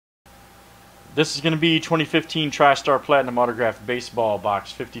This is going to be 2015 Tristar Platinum Autographed Baseball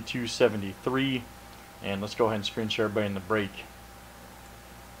Box 5273. And let's go ahead and screen share everybody in the break.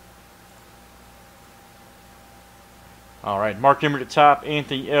 Alright, Mark Emery at the top,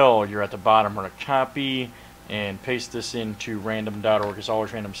 Anthony L. You're at the bottom. We're going to copy and paste this into random.org. It's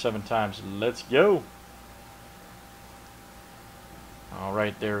always random 7 times. Let's go.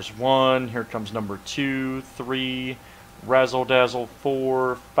 Alright, there's 1. Here comes number 2, 3, Razzle Dazzle,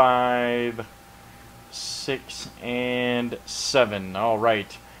 4, 5, 6, and 7.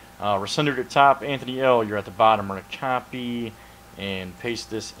 Alright. Resender at the top, Anthony L. You're at the bottom. We're going to copy and paste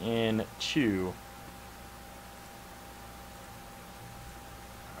this into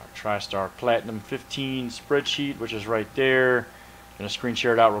our TriStar Platinum 15 spreadsheet, which is right there. Going to screen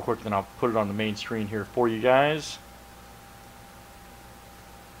share it out real quick, then I'll put it on the main screen here for you guys.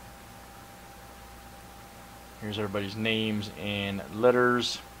 Here's everybody's names and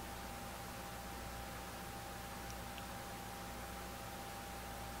letters.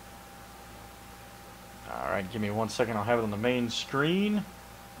 Alright, give me 1 second. I'll have it on the main screen.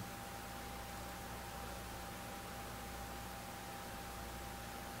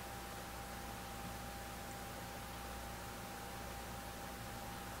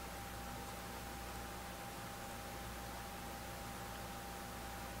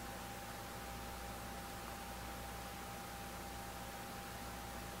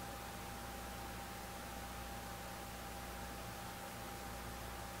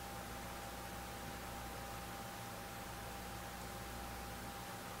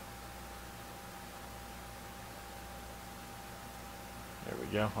 There we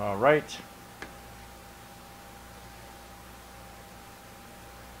go. All right.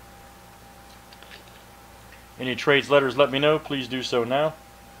 Any trades, letters, let me know. Please do so now.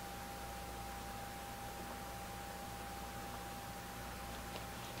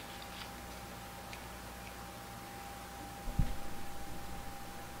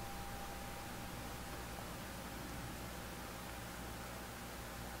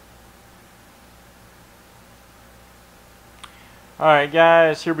 Alright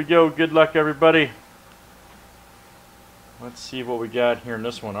guys, here we go. Good luck everybody. Let's see what we got here in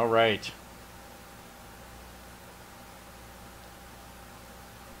this one. Alright.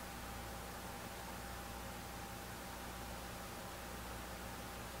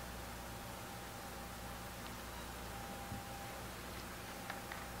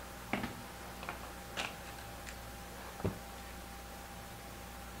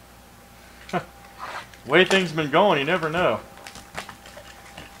 Way things been going, you never know.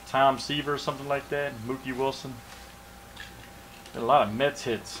 Tom Seaver, something like that. Mookie Wilson. Did a lot of Mets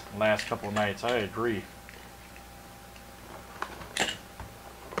hits the last couple of nights. I agree.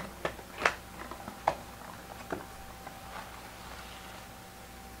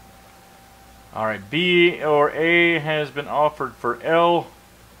 All right, B or A has been offered for L.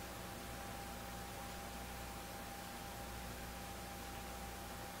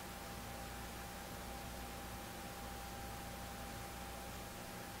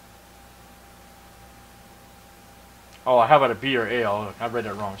 Oh, how about a B or A? Oh, I read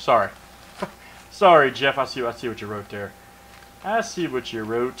that wrong. Sorry. Sorry, Jeff. I see what you wrote there. I see what you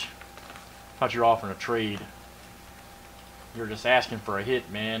wrote. Thought you were offering a trade. You were just asking for a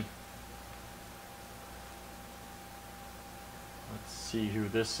hit, man. Let's see who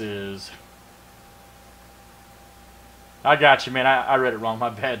this is. I got you, man. I read it wrong. My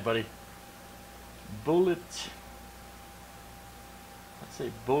bad, buddy. Bullet. Let's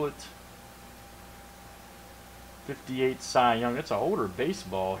say Bullet. 58 Cy Young. It's an older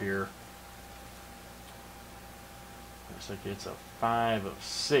baseball here. Looks like it's a 5 of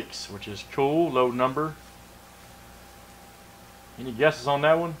 6, which is cool. Low number. Any guesses on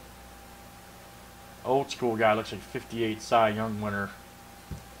that one? Old school guy. Looks like 58 Cy Young winner.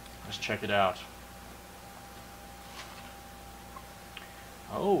 Let's check it out.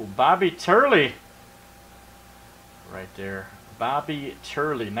 Oh, Bobby Turley. Right there. Bobby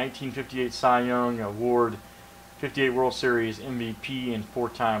Turley. 1958 Cy Young Award. 58 World Series MVP and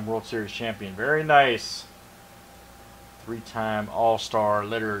 4-time World Series champion. Very nice. 3-time All-Star,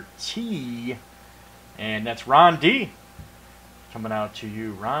 letter T. And that's Ron D. Coming out to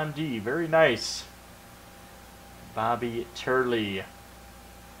you. Ron D. Very nice. Bobby Turley.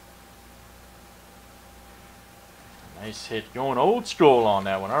 Nice hit. Going old school on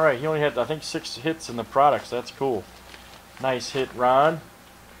that one. All right, he only had, I think, 6 hits in the products. That's cool. Nice hit, Ron.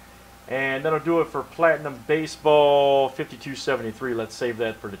 And that'll do it for Platinum Baseball 5273. Let's save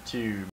that for the tube.